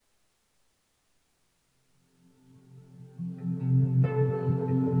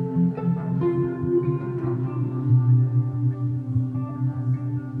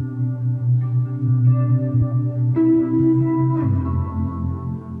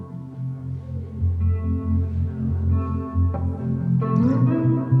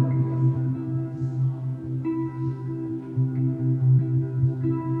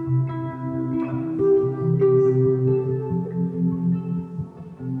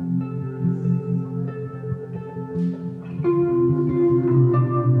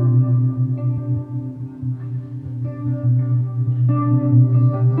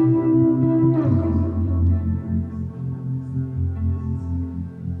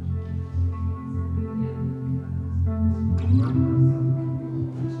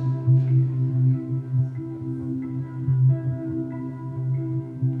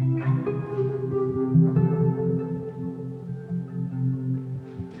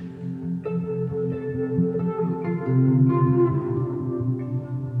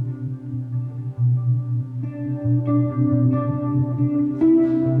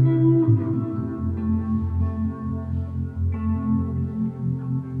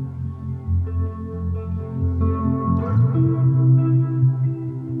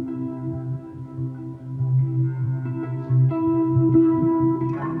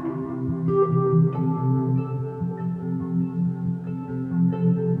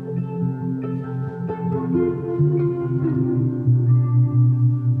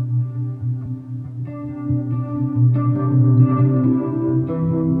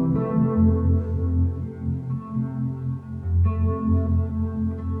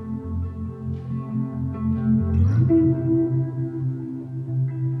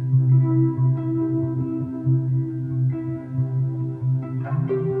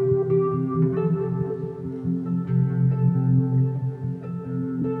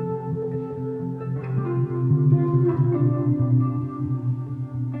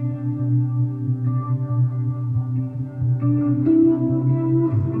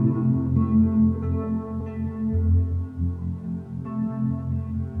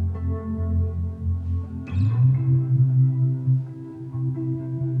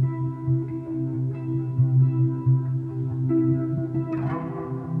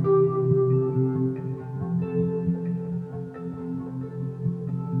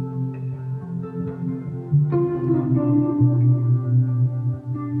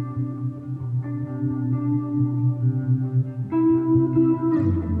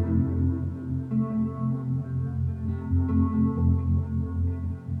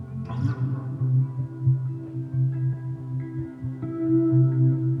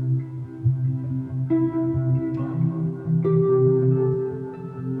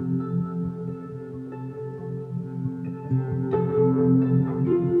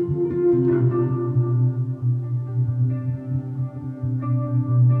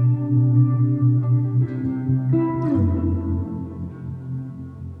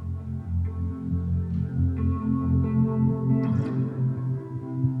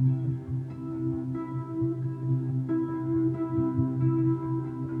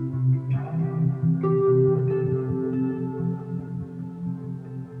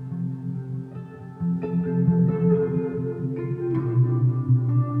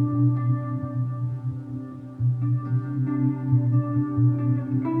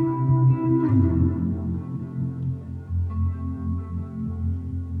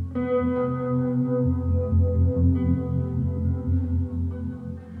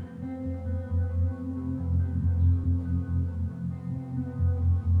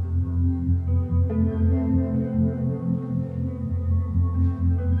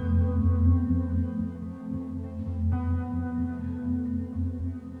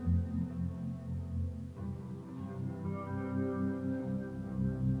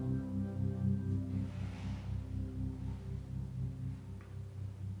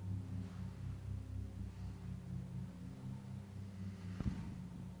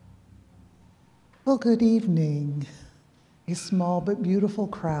Well, good evening. A small but beautiful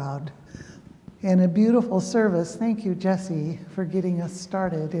crowd and a beautiful service. Thank you, Jesse, for getting us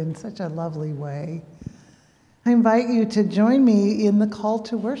started in such a lovely way. I invite you to join me in the call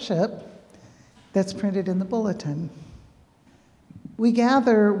to worship that's printed in the bulletin. We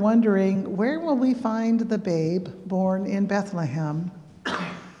gather wondering, where will we find the babe born in Bethlehem?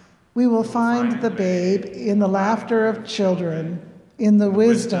 We will find the babe in the laughter of children, in the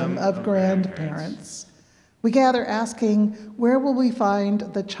wisdom of grandparents. We gather asking, where will we find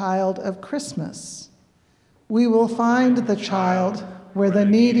the child of Christmas? We will find the child where the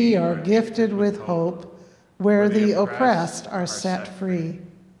needy are gifted with hope, where the oppressed are set free.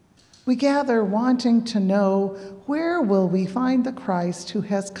 We gather wanting to know, where will we find the Christ who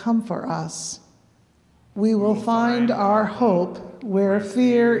has come for us? We will find our hope where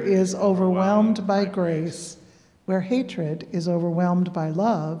fear is overwhelmed by grace, where hatred is overwhelmed by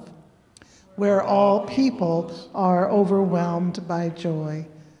love, where all people are overwhelmed by joy.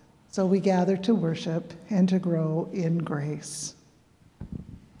 So we gather to worship and to grow in grace.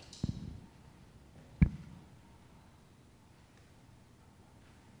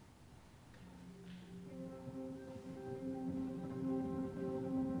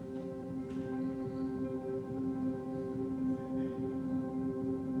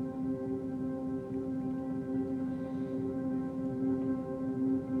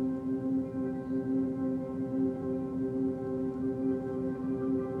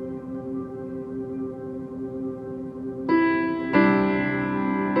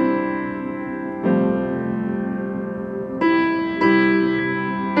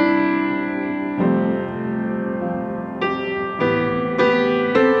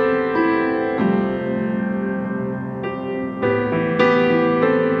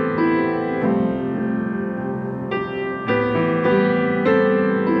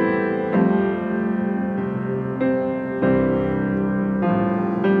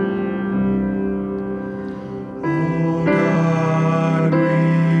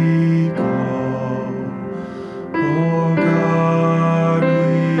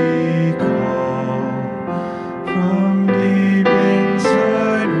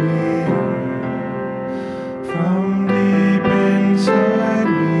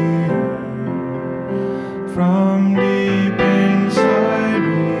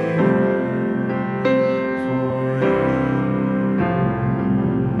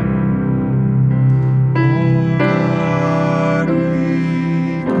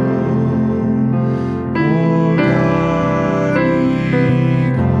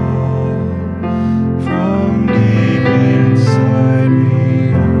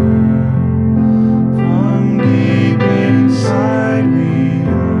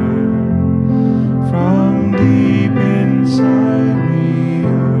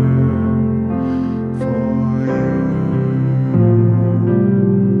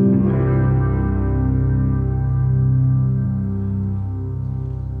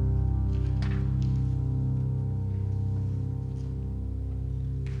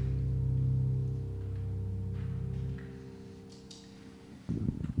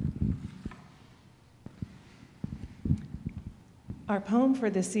 Our poem for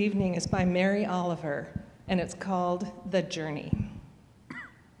this evening is by Mary Oliver, and it's called The Journey.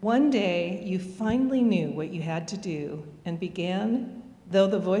 One day, you finally knew what you had to do and began, though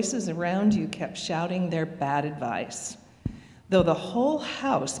the voices around you kept shouting their bad advice, though the whole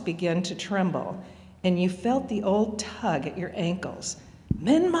house began to tremble, and you felt the old tug at your ankles.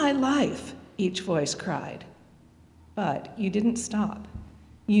 "Mend my life," each voice cried. But you didn't stop.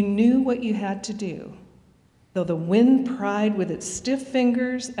 You knew what you had to do. Though the wind pried with its stiff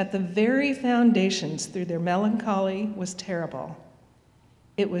fingers at the very foundations through their melancholy was terrible.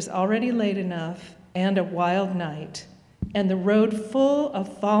 It was already late enough and a wild night, and the road full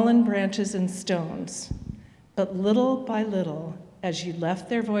of fallen branches and stones. But little by little, as you left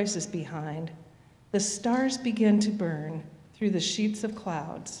their voices behind, the stars began to burn through the sheets of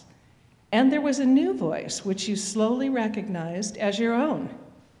clouds, and there was a new voice which you slowly recognized as your own.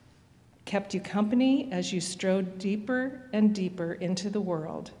 Kept you company as you strode deeper and deeper into the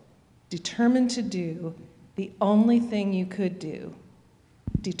world, determined to do the only thing you could do,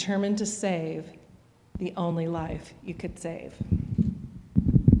 determined to save the only life you could save.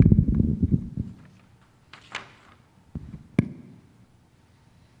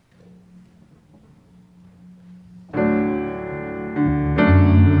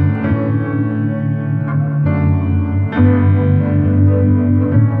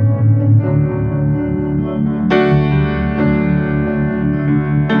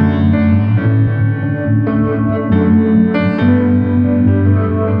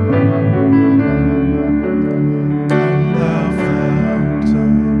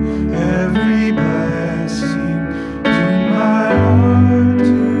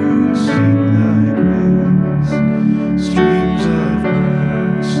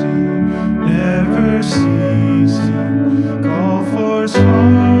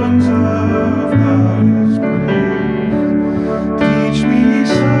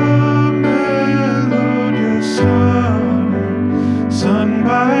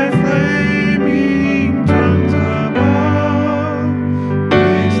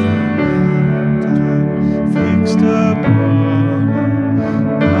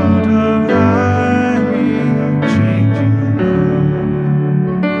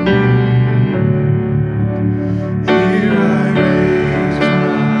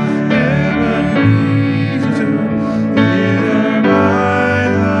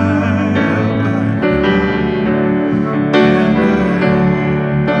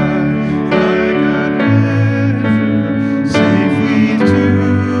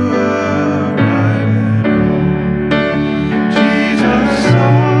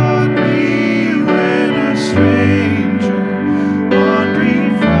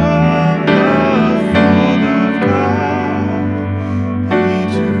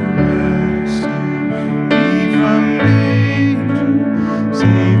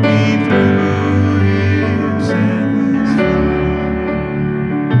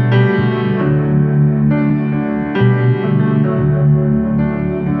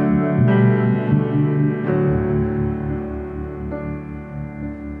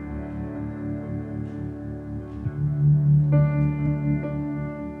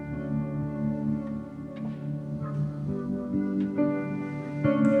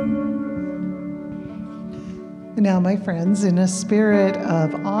 Now, my friends, in a spirit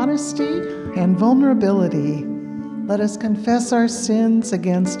of honesty and vulnerability, let us confess our sins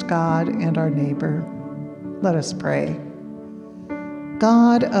against God and our neighbor. Let us pray.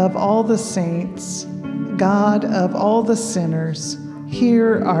 God of all the saints, God of all the sinners,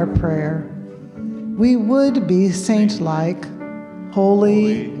 hear our prayer. We would be saint-like,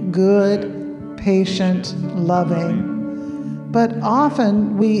 holy, good, patient, loving. But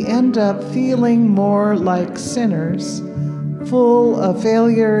often we end up feeling more like sinners, full of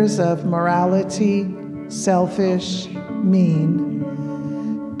failures of morality, selfish, mean.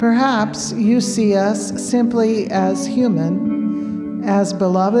 Perhaps you see us simply as human, as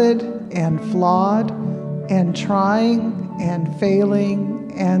beloved and flawed, and trying and failing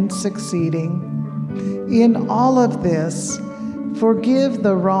and succeeding. In all of this, forgive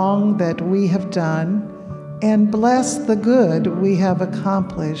the wrong that we have done and bless the good we have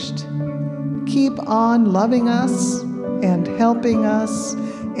accomplished. Keep on loving us and helping us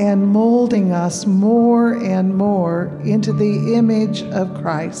and molding us more and more into the image of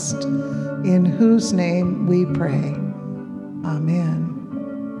Christ, in whose name we pray. Amen.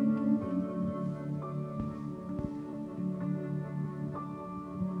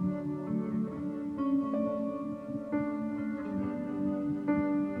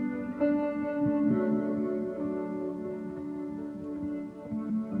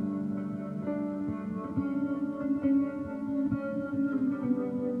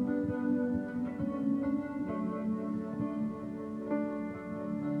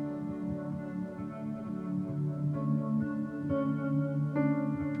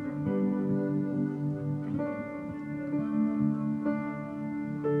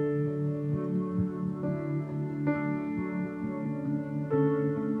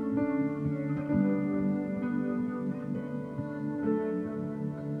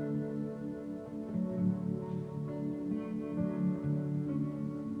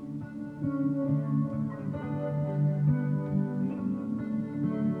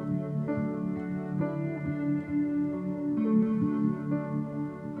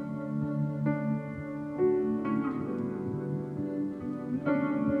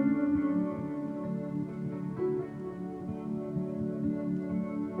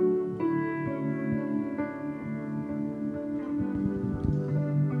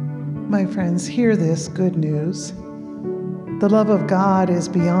 My friends, hear this good news. The love of God is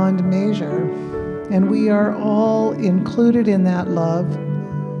beyond measure, and we are all included in that love.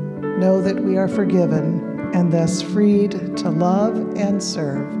 Know that we are forgiven and thus freed to love and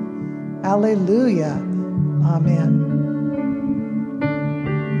serve. Alleluia. Amen.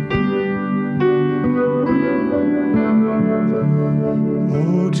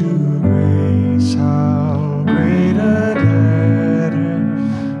 Oh, to grace, how great a debtor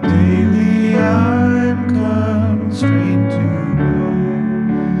daily I'm constrained to be.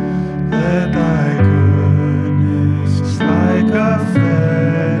 Let thy goodness like a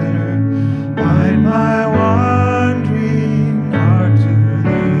fetter bind my wandering heart to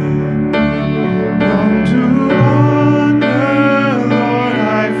thee. Come to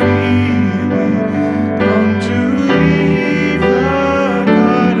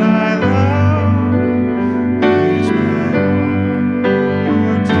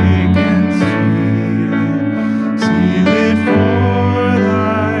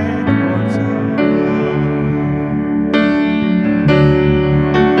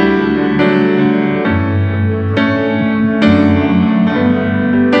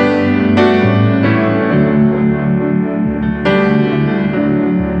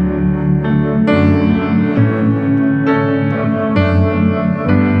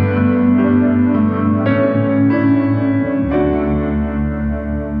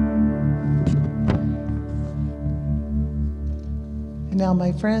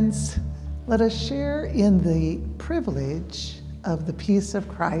my friends, let us share in the privilege of the peace of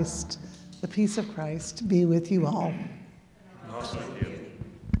Christ. The peace of Christ be with you all. Also you.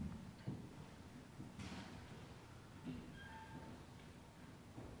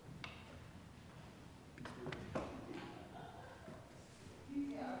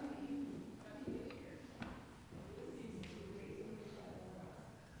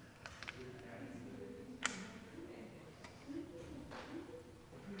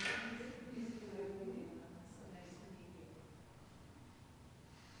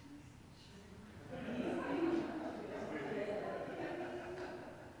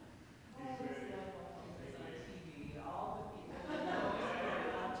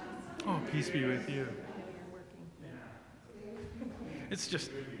 Oh, peace be with you. It's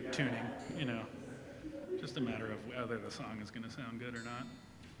just tuning, just a matter of whether the song is going to sound good or not.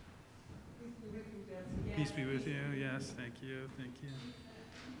 Peace be with you. Yes, thank you. Thank you.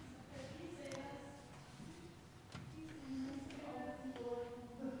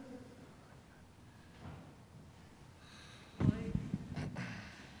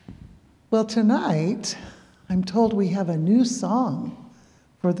 Well, tonight, I'm told we have a new song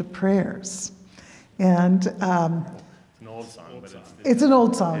for the prayers. And It's an old song, but it's an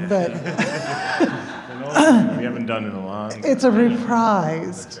old song, but it's an old song we haven't done in a long time. it's a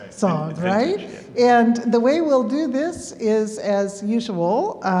reprised song, right? Vintage, And the way we'll do this is as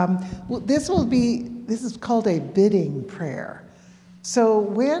usual. This is called a bidding prayer. So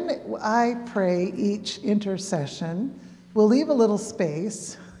when I pray each intercession, we'll leave a little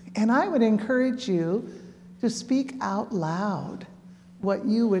space, and I would encourage you to speak out loud what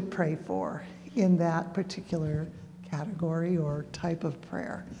you would pray for in that particular category or type of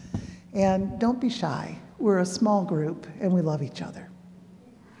prayer. And don't be shy. We're a small group, and we love each other.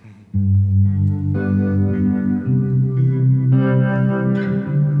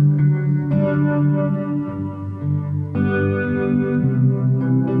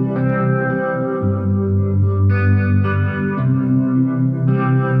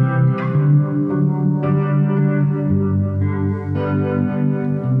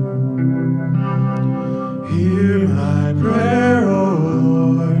 Hear my prayer, O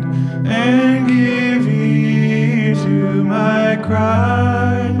Lord, and give ear to my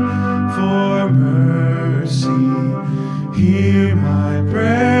cry for mercy. Hear my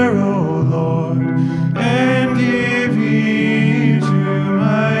prayer, O Lord, and give ear to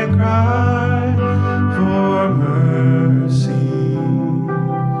my cry for mercy.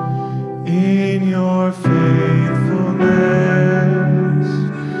 In your faithfulness,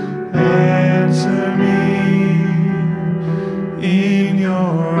 answer me in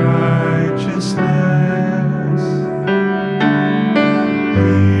your righteousness.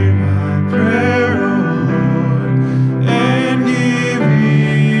 Hear my prayer, O Lord, and give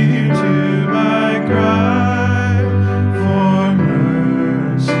ear to my cry for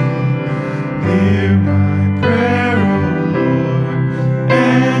mercy. Hear my prayer, O Lord,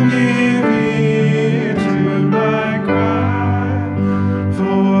 and give ear to my cry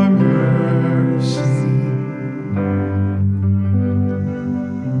for mercy.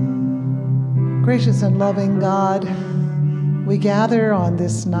 Gracious and loving God, we gather on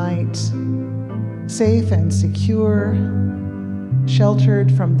this night, safe and secure,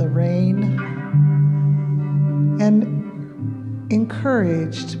 sheltered from the rain, and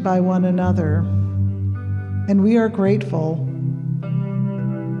encouraged by one another. And we are grateful.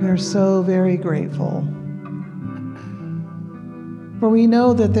 We are so very grateful. For we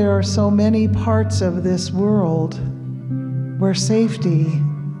know that there are so many parts of this world where safety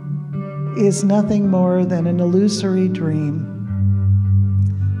is nothing more than an illusory dream,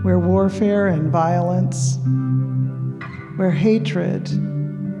 where warfare and violence, where hatred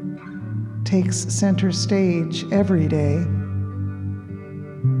takes center stage every day.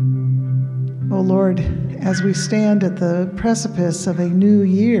 Oh Lord, as we stand at the precipice of a new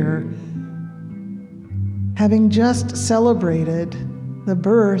year, having just celebrated the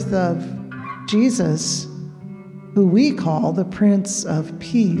birth of Jesus, who we call the Prince of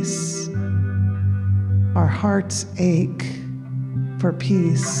Peace, our hearts ache for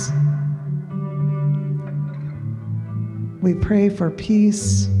peace. We pray for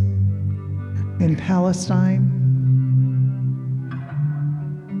peace in Palestine.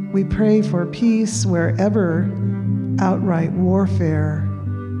 We pray for peace wherever outright warfare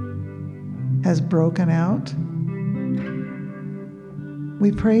has broken out.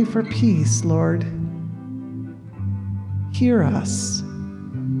 We pray for peace, Lord. Hear us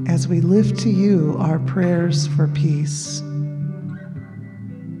as we lift to you our prayers for peace.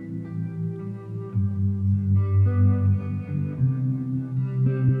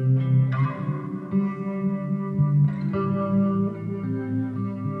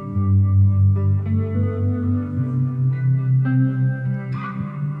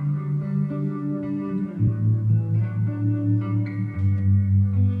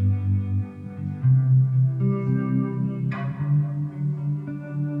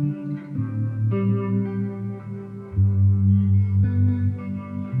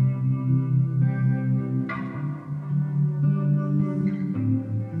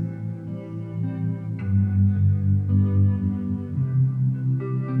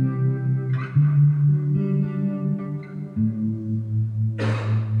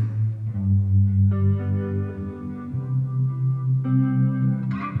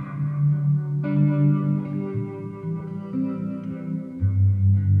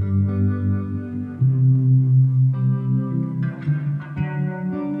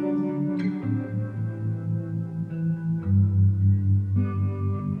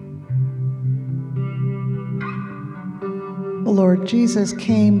 Lord, Jesus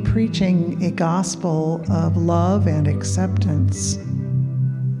came preaching a gospel of love and acceptance.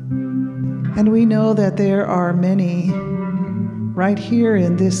 And we know that there are many right here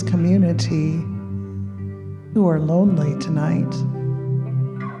in this community who are lonely tonight,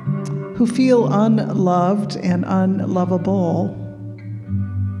 who feel unloved and unlovable.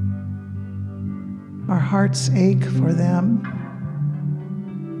 Our hearts ache for them.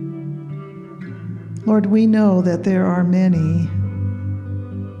 Lord, we know that there are many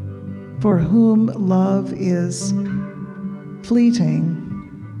for whom love is fleeting,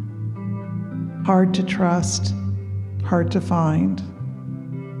 hard to trust, hard to find.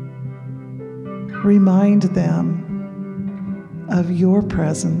 Remind them of your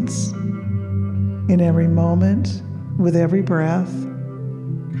presence in every moment, with every breath.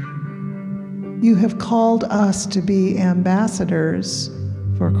 You have called us to be ambassadors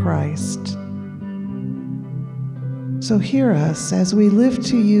for Christ. So hear us as we lift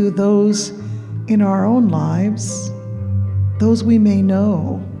to you those in our own lives, those we may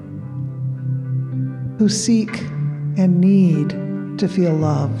know, who seek and need to feel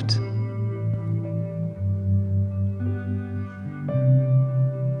loved.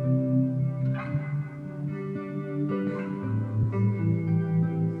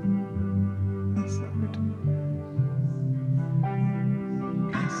 Yes, Lord.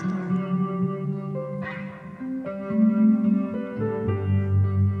 Yes, Lord.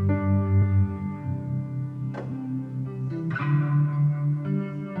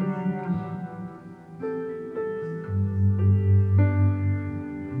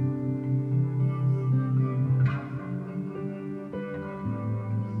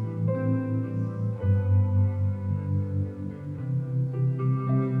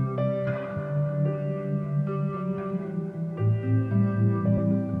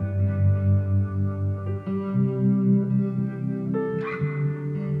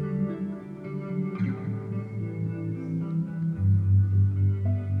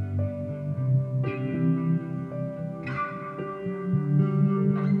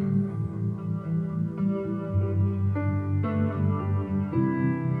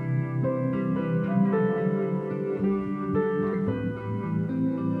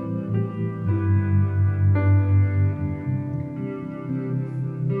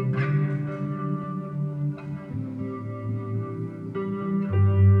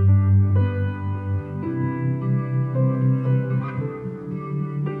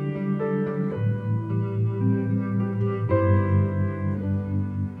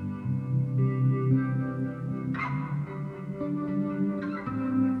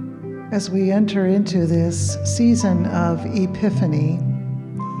 As we enter into this season of Epiphany,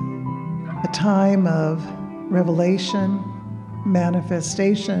 a time of revelation,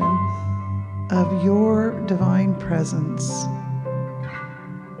 manifestation of your divine presence,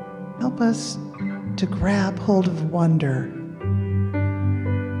 help us to grab hold of wonder.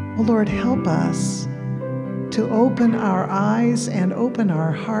 Oh Lord, help us to open our eyes and open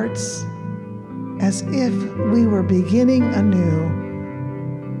our hearts as if we were beginning anew.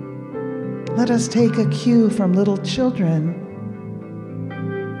 Let us take a cue from little children,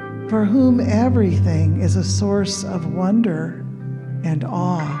 for whom everything is a source of wonder and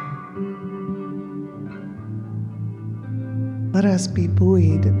awe. Let us be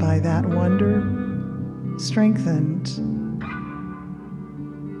buoyed by that wonder, strengthened,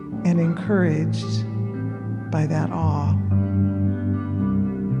 and encouraged by that awe.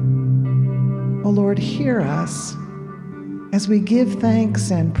 O Lord, hear us as we give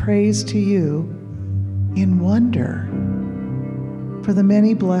thanks and praise to you in wonder for the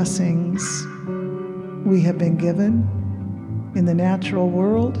many blessings we have been given in the natural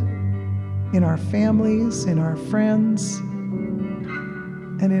world, in our families, in our friends,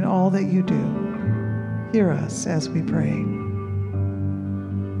 and in all that you do. Hear us as we pray.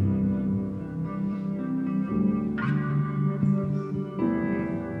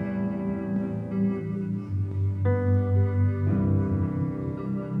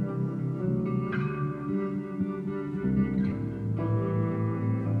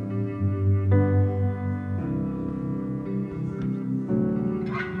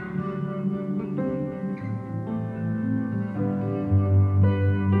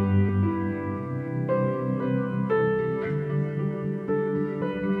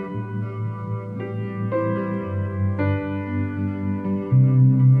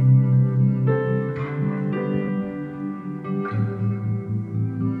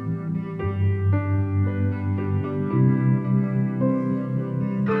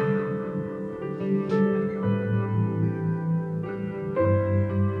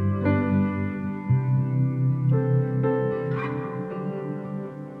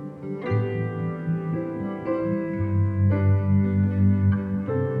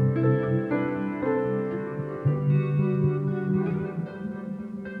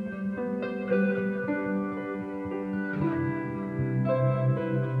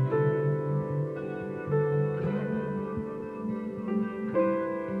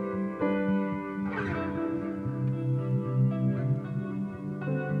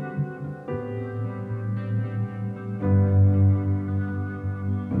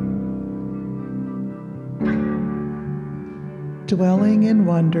 dwelling in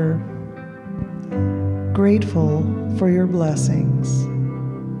wonder, grateful for your blessings.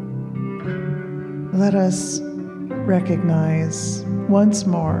 Let us recognize once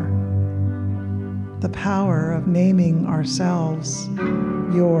more the power of naming ourselves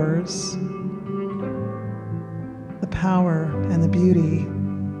yours, the power and the beauty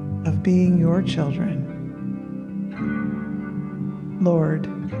of being your children. Lord,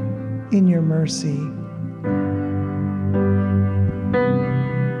 in your mercy,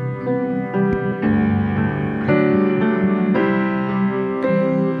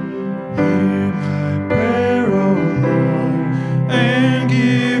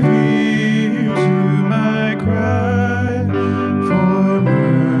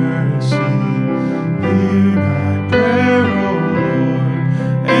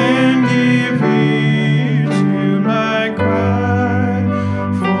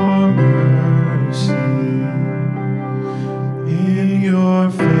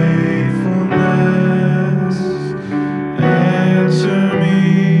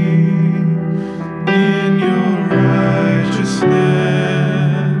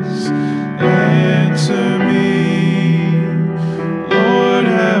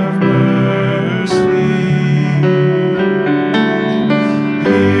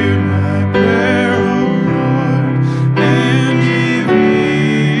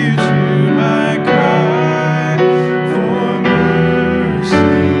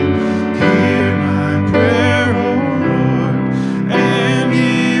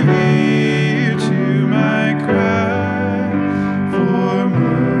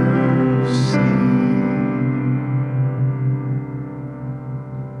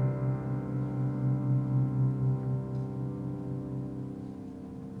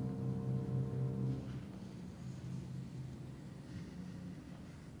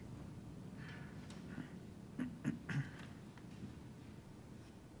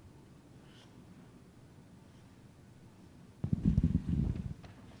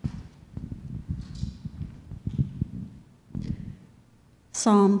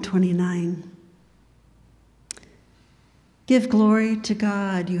 Psalm 29. Give glory to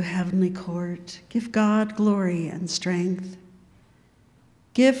God, you heavenly court. Give God glory and strength.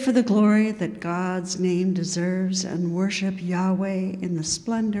 Give for the glory that God's name deserves, and worship Yahweh in the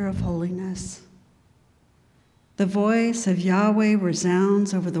splendor of holiness. The voice of Yahweh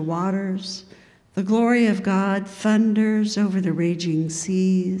resounds over the waters. The glory of God thunders over the raging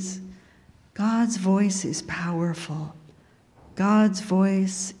seas. God's voice is powerful. God's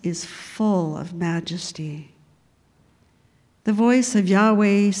voice is full of majesty. The voice of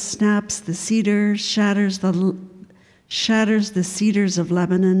Yahweh snaps the cedars, shatters the cedars of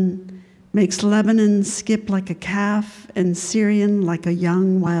Lebanon, makes Lebanon skip like a calf and Syrian like a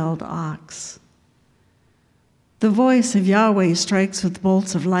young wild ox. The voice of Yahweh strikes with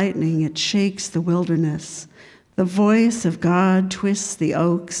bolts of lightning, it shakes the wilderness. The voice of God twists the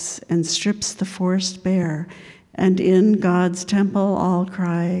oaks and strips the forest bare, and in God's temple all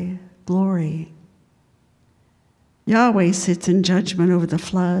cry, glory. Yahweh sits in judgment over the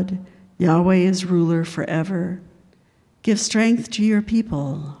flood. Yahweh is ruler forever. Give strength to your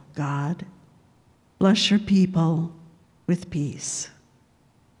people, God. Bless your people with peace.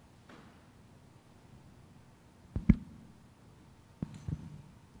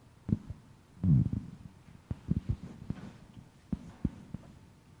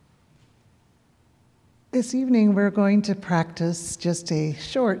 This evening, we're going to practice just a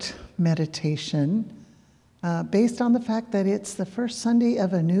short meditation based on the fact that it's the first Sunday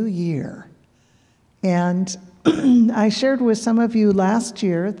of a new year. And I shared with some of you last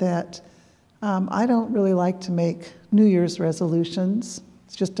year that I don't really like to make New Year's resolutions.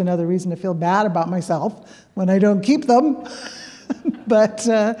 It's just another reason to feel bad about myself when I don't keep them. But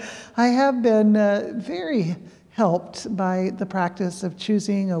I have been very helped by the practice of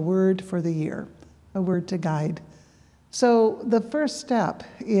choosing a word for the year, a word to guide. So the first step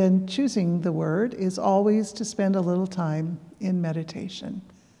in choosing the word is always to spend a little time in meditation.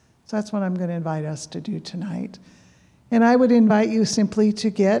 So that's what I'm going to invite us to do tonight. And I would invite you simply to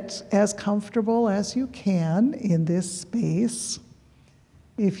get as comfortable as you can in this space.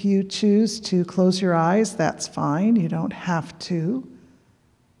 If you choose to close your eyes, that's fine. You don't have to.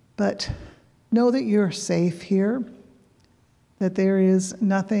 But know that you're safe here, that there is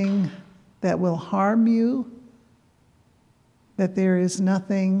nothing that will harm you, that there is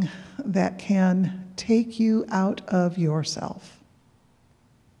nothing that can take you out of yourself.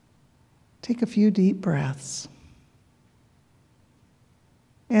 Take a few deep breaths.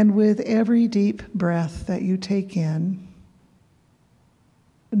 And with every deep breath that you take in,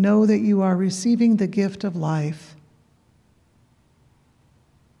 know that you are receiving the gift of life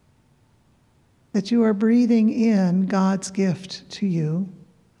that you are breathing in God's gift to you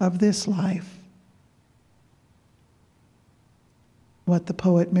of this life. What the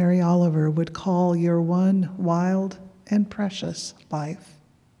poet Mary Oliver would call your one wild and precious life,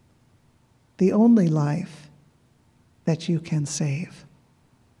 the only life that you can save.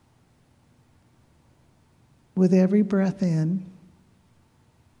 With every breath in,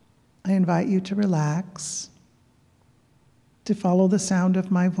 I invite you to relax, to follow the sound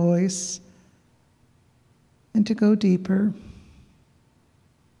of my voice, and to go deeper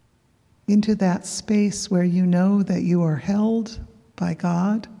into that space where you know that you are held by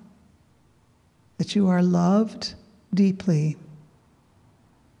God, that you are loved deeply,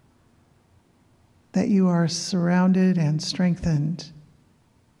 that you are surrounded and strengthened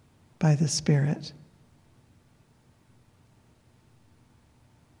by the Spirit.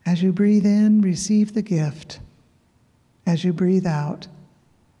 As you breathe in, receive the gift. As you breathe out,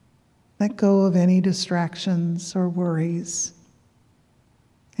 let go of any distractions or worries,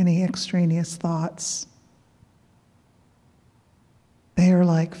 any extraneous thoughts. They are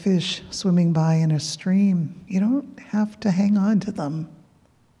like fish swimming by in a stream. You don't have to hang on to them.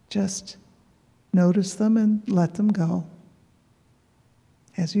 Just notice them and let them go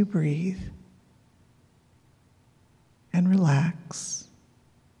as you breathe and relax.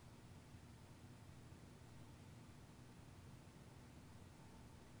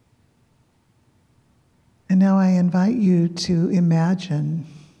 And now I invite you to imagine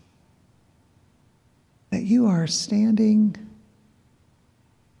that you are standing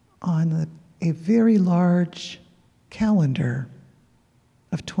on a very large calendar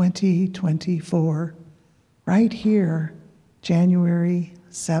of 2024, right here, January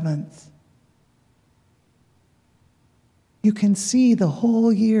 7th. You can see the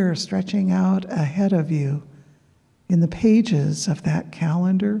whole year stretching out ahead of you in the pages of that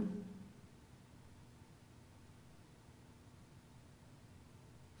calendar.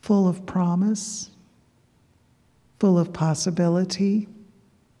 Full of promise, full of possibility,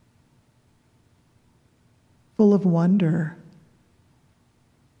 full of wonder.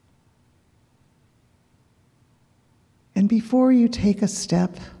 And before you take a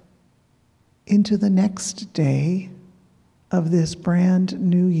step into the next day of this brand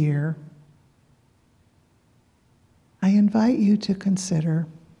new year, I invite you to consider,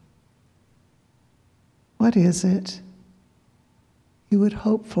 what is it you would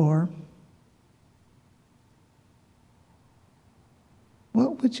hope for?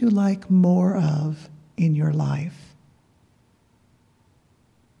 What would you like more of in your life?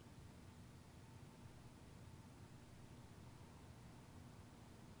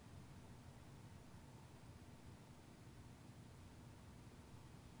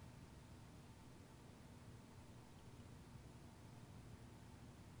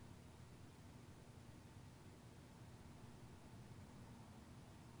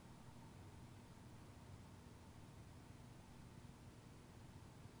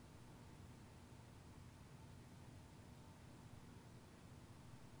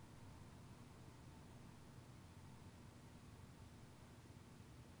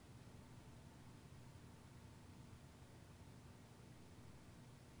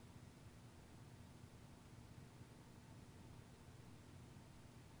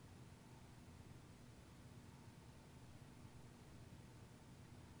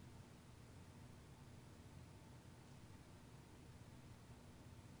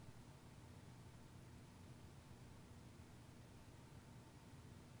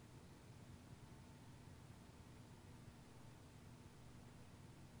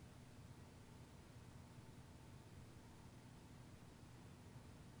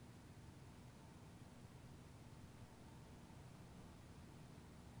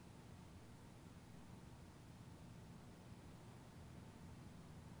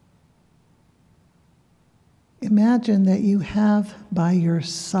 Imagine that you have by your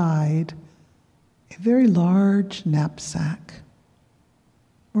side a very large knapsack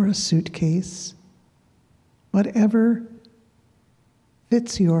or a suitcase, whatever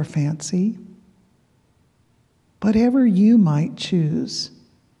fits your fancy, whatever you might choose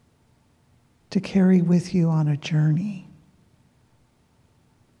to carry with you on a journey.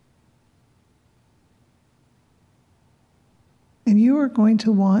 And you are going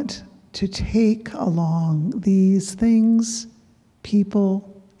to want to take along these things,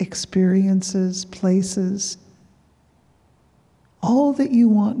 people, experiences, places, all that you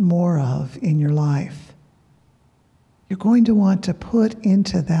want more of in your life. You're going to want to put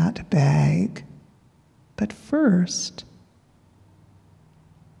into that bag. But first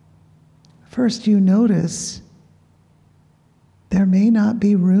you notice there may not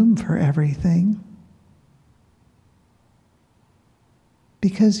be room for everything,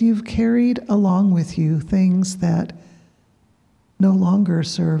 because you've carried along with you things that no longer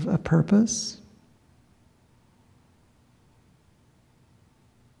serve a purpose.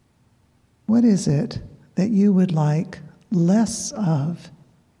 What is it that you would like less of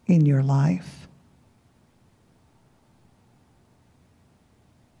in your life?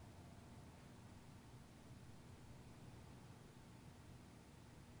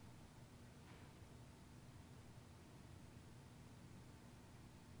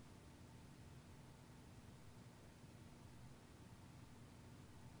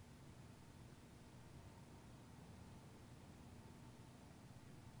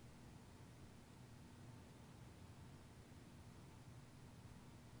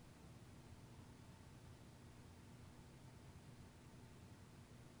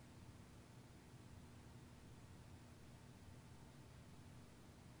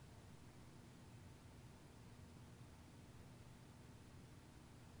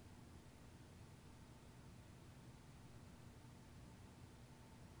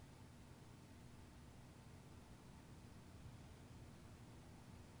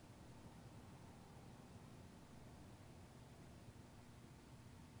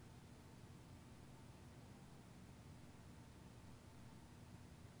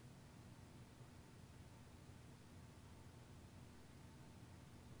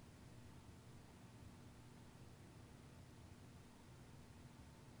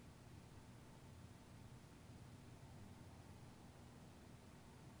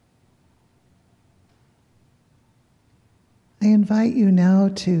 I invite you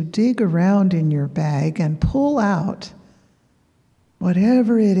now to dig around in your bag and pull out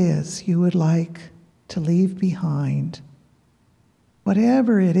whatever it is you would like to leave behind,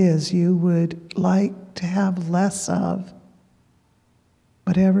 whatever it is you would like to have less of,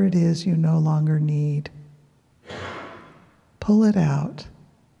 whatever it is you no longer need. Pull it out,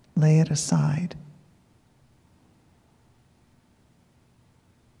 lay it aside.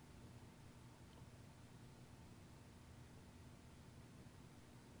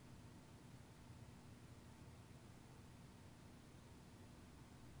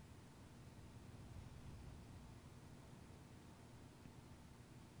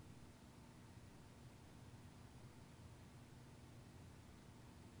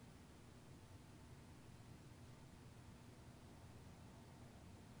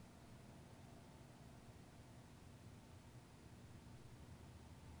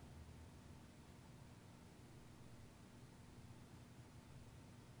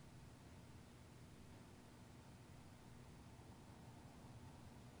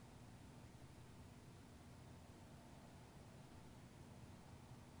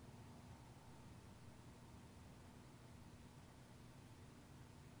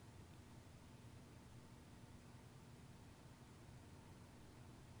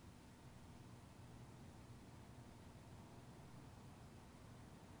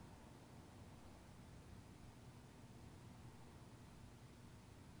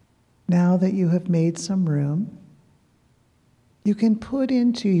 Now that you have made some room, you can put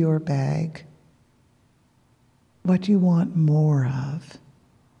into your bag what you want more of.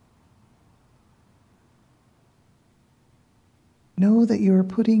 Know that you are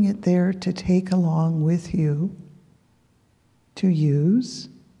putting it there to take along with you, to use,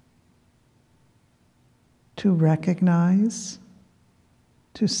 to recognize,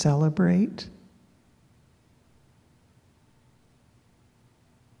 to celebrate.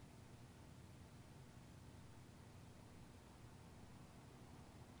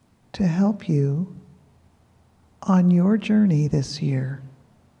 To help you on your journey this year,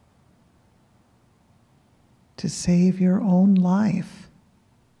 to save your own life.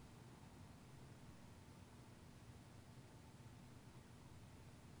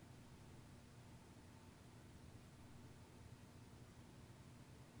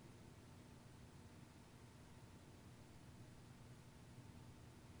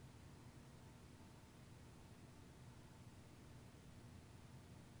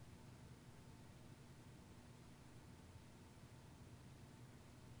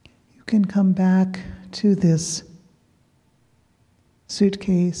 You can come back to this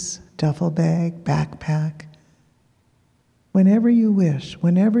suitcase, duffel bag, backpack, whenever you wish,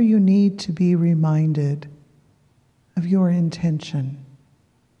 whenever you need to be reminded of your intention.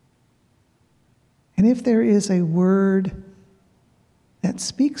 And if there is a word that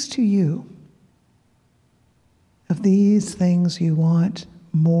speaks to you of these things you want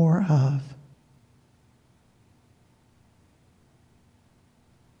more of,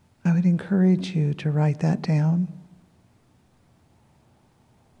 I would encourage you to write that down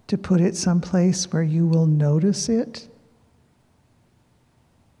to put it someplace where you will notice it.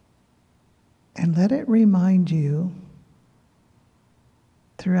 And let it remind you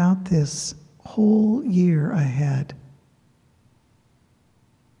throughout this whole year ahead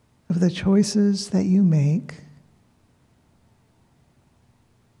of the choices that you make,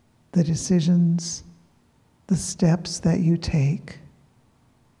 the decisions, the steps that you take.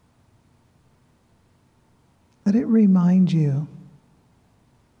 Let it remind you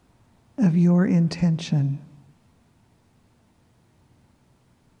of your intention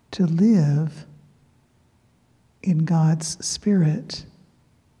to live in God's Spirit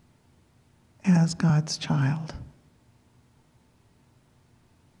as God's child.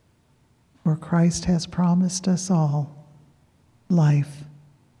 For Christ has promised us all life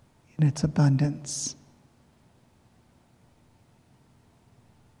in its abundance.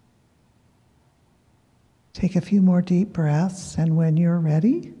 Take a few more deep breaths, and when you're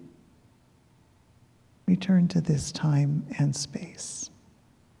ready, return to this time and space.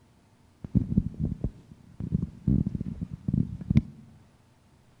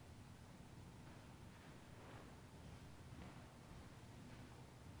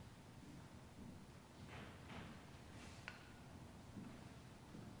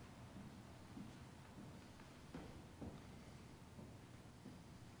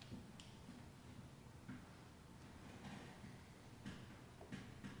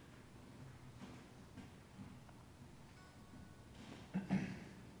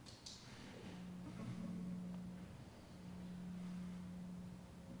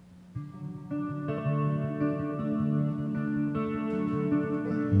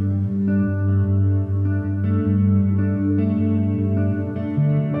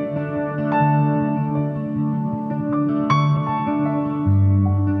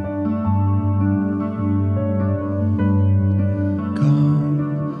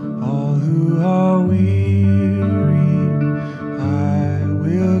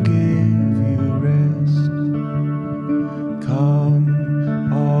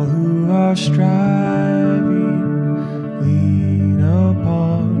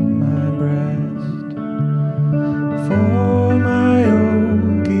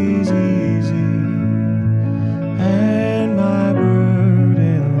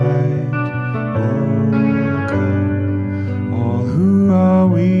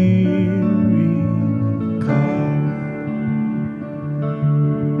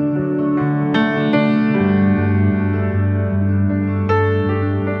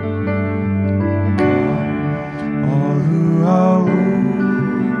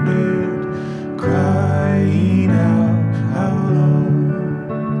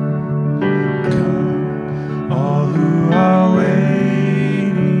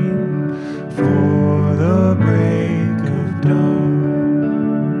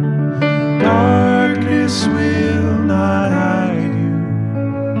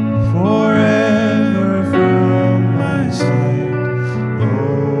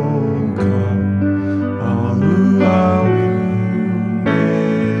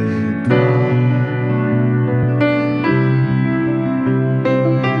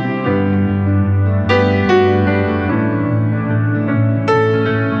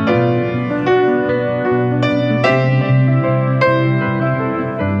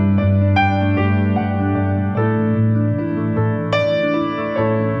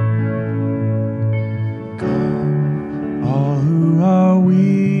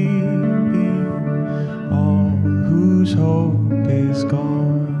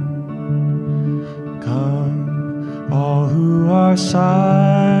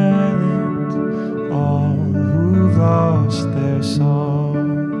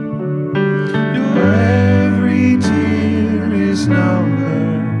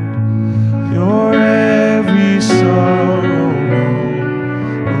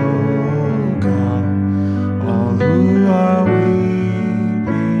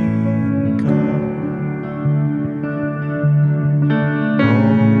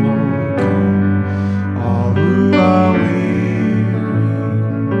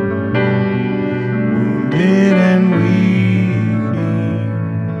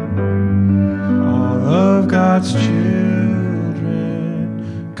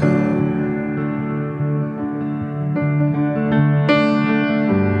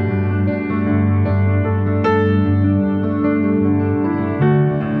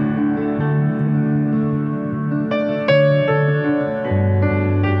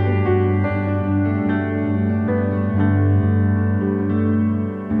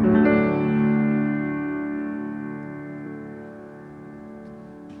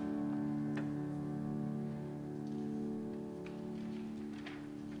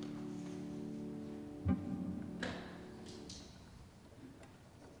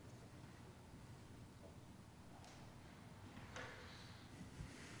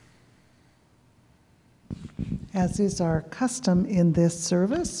 As is our custom in this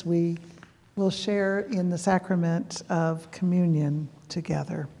service, we will share in the sacrament of communion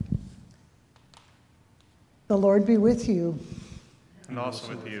together. The Lord be with you. And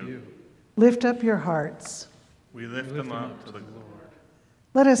also with you. Lift up your hearts. We lift them up to the Lord.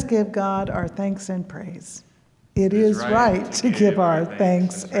 Let us give God our thanks and praise. It is right to give our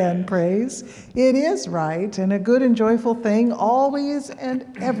thanks and praise. It is right and a good and joyful thing always and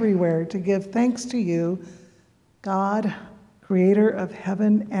everywhere to give thanks to you, God, creator of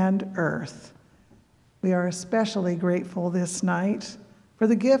heaven and earth. We are especially grateful this night for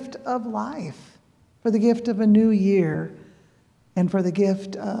the gift of life, for the gift of a new year, and for the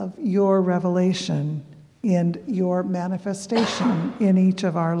gift of your revelation and your manifestation in each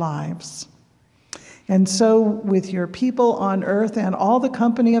of our lives. And so, with your people on earth and all the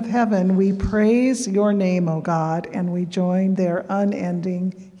company of heaven, we praise your name, O God, and we join their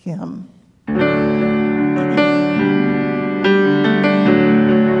unending hymn.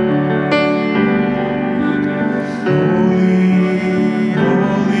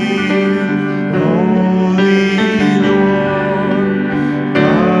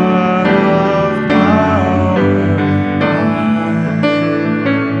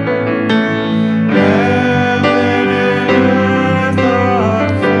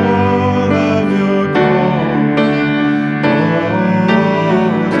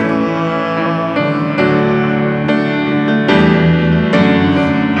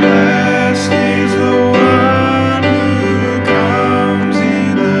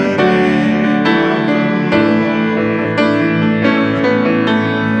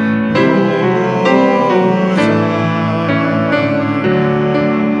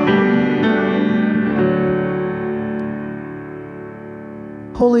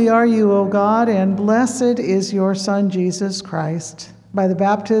 Holy are you, O God, and blessed is your Son, Jesus Christ. By the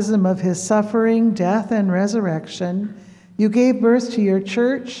baptism of his suffering, death, and resurrection, you gave birth to your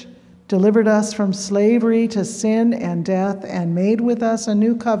church, delivered us from slavery to sin and death, and made with us a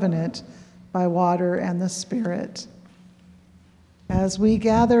new covenant by water and the Spirit. As we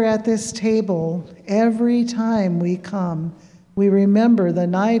gather at this table, every time we come, we remember the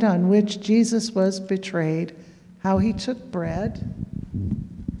night on which Jesus was betrayed, how he took bread,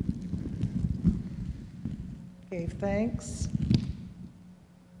 gave thanks,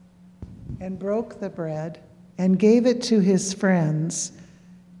 and broke the bread, and gave it to his friends,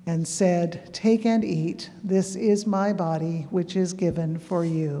 and said, "Take and eat. This is my body, which is given for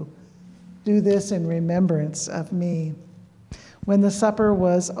you. Do this in remembrance of me." When the supper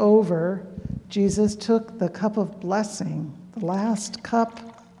was over, Jesus took the cup of blessing, the last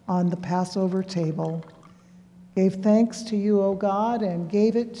cup on the Passover table, gave thanks to you, O God, and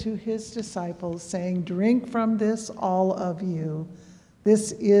gave it to his disciples, saying, "Drink from this, all of you.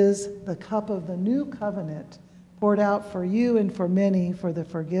 This is the cup of the new covenant, poured out for you and for many for the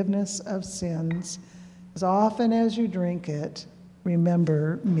forgiveness of sins. As often as you drink it,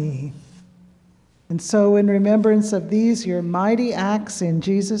 remember me." And so, in remembrance of these, your mighty acts in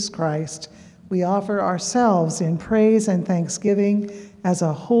Jesus Christ, we offer ourselves in praise and thanksgiving as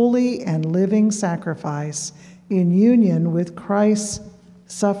a holy and living sacrifice in union with Christ's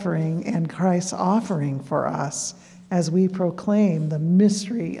suffering and Christ's offering for us as we proclaim the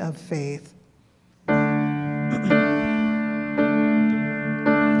mystery of faith. When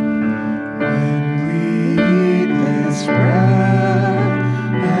we eat this bread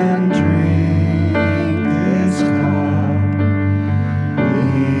and drink this cup,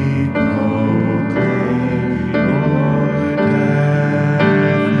 we proclaim your death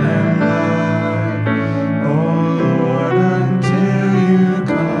and life, O Lord, until you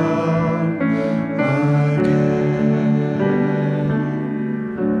come again.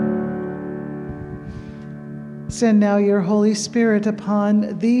 Send now your Holy Spirit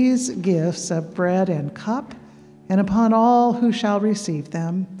upon these gifts of bread and cup, and upon all who shall receive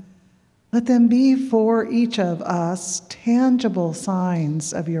them. Let them be for each of us tangible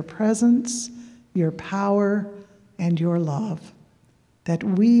signs of your presence, your power, and your love, that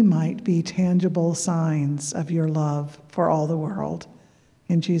we might be tangible signs of your love for all the world.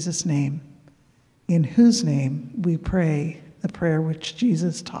 In Jesus' name, in whose name we pray the prayer which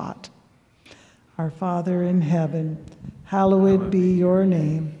Jesus taught. Our Father in heaven, hallowed be your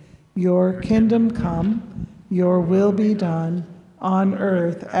name. Your kingdom come, your will be done, on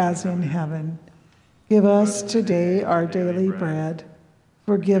earth as in heaven. Give us today our daily bread.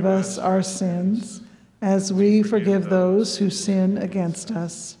 Forgive us our sins, as we forgive those who sin against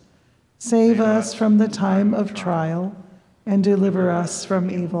us. Save us from the time of trial, and deliver us from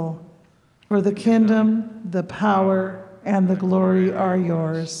evil. For the kingdom, the power, and the glory are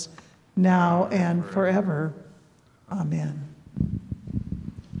yours, now and forever. Amen.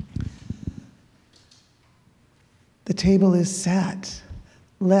 The table is set.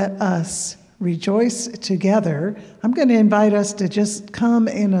 Let us rejoice together. I'm going to invite us to just come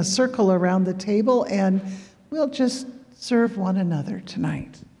in a circle around the table, and we'll just serve one another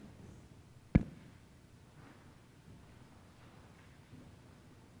tonight. Because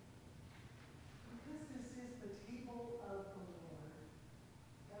this is the table of the Lord,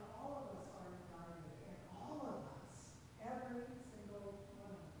 and all of us are invited, and all of us, every single one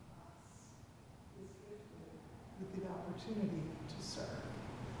of us, is gifted with the opportunity to serve.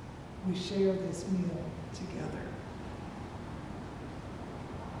 We share this meal together.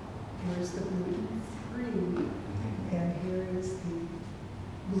 Here's the gluten-free, and here is the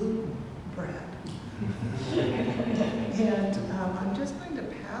gluten bread. And I'm just going to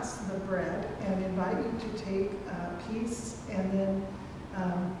pass the bread and invite you to take a piece and then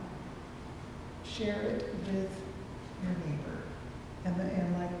share it with your neighbor, and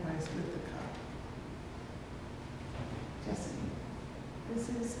likewise with the cup. Jesse, this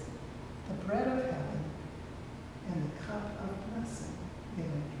is the bread of heaven and the cup of blessing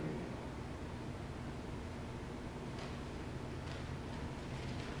given for you.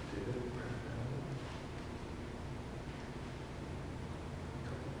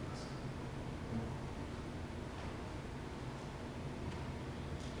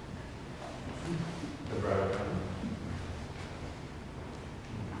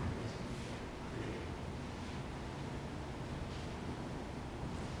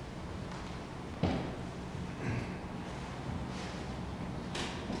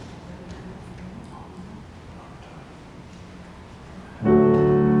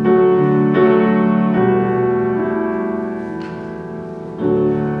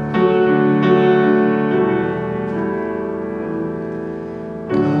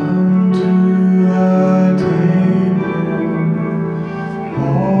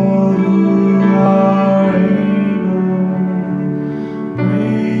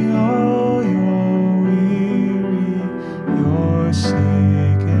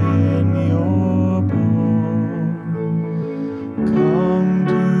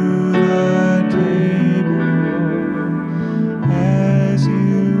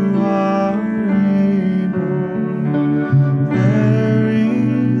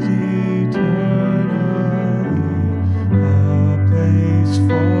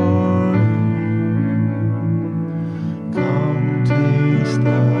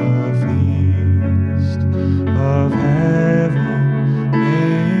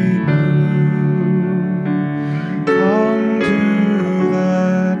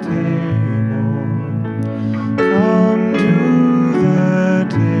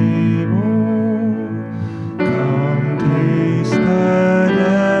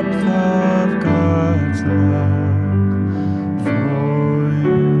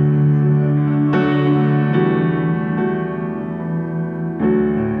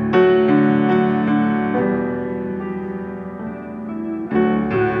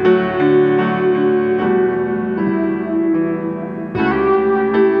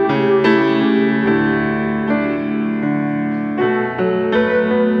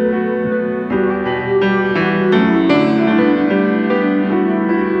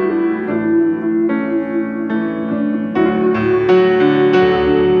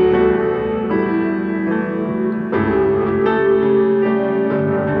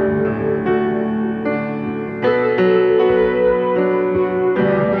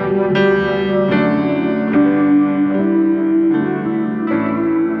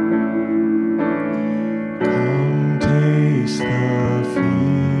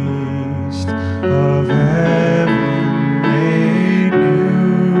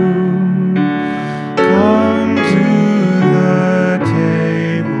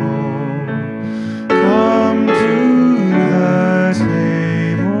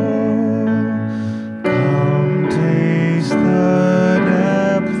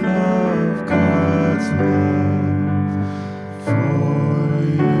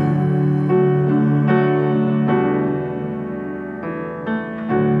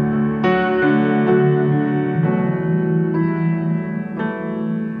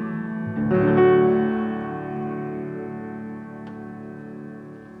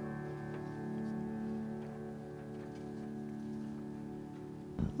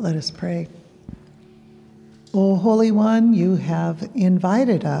 Let us pray. O Holy One, you have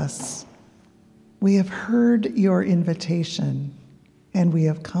invited us. We have heard your invitation, and we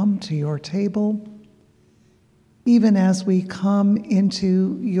have come to your table. Even as we come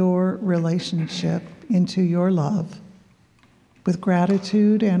into your relationship, into your love, with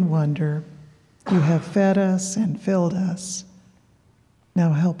gratitude and wonder, You have fed us and filled us.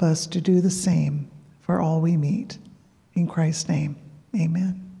 Now help us to do the same for all we meet. In Christ's name,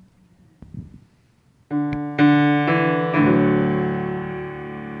 amen.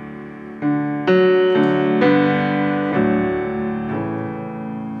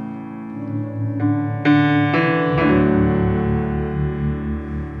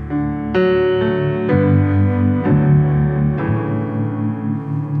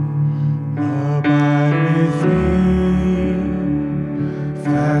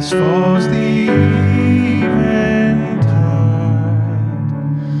 Fast falls the eventide,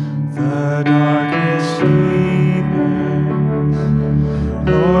 the darkness deepens.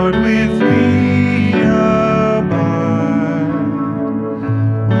 Lord, with me abide,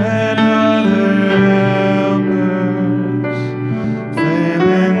 when other helpers fail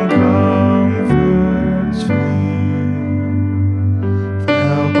and comforts flee. The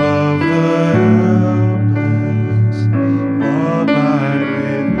help of the helpless abide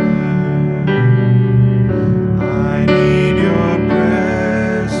with me. I need your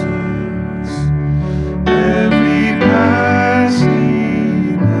presence every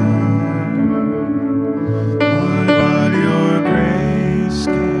passing hour. Lord, but your grace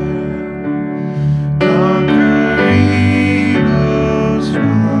can conquer evil's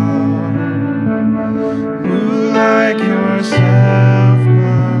power. Who like yourself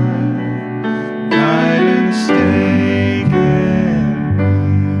my guidance stay can be.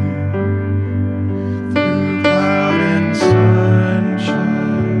 Through cloud and sunshine,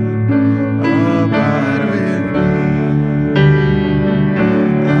 abide with me.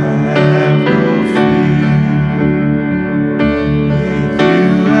 I have no fear. With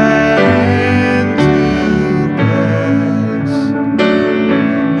you and to bless.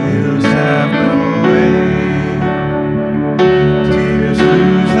 Hills have no way. Tears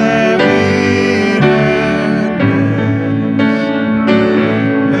lose their bitterness.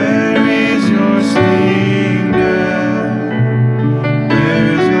 Where is your sting now? Where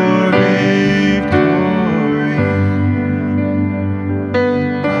is your victory?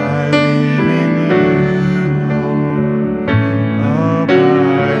 I live in you, Lord.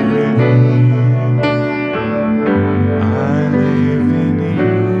 Abide with me. I live in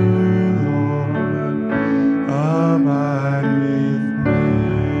you, Lord. Abide with me.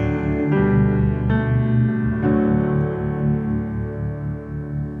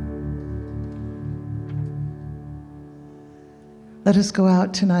 Let us go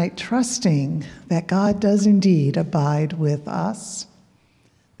out tonight trusting that God does indeed abide with us,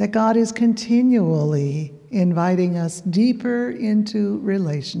 that God is continually inviting us deeper into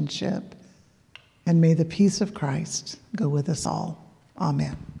relationship, and may the peace of Christ go with us all.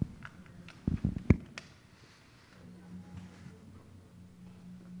 Amen.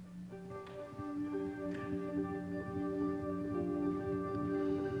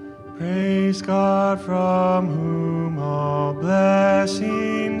 Praise God from whom all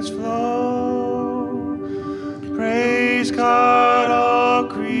blessings flow. Praise God, all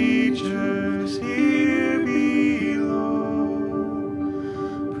creatures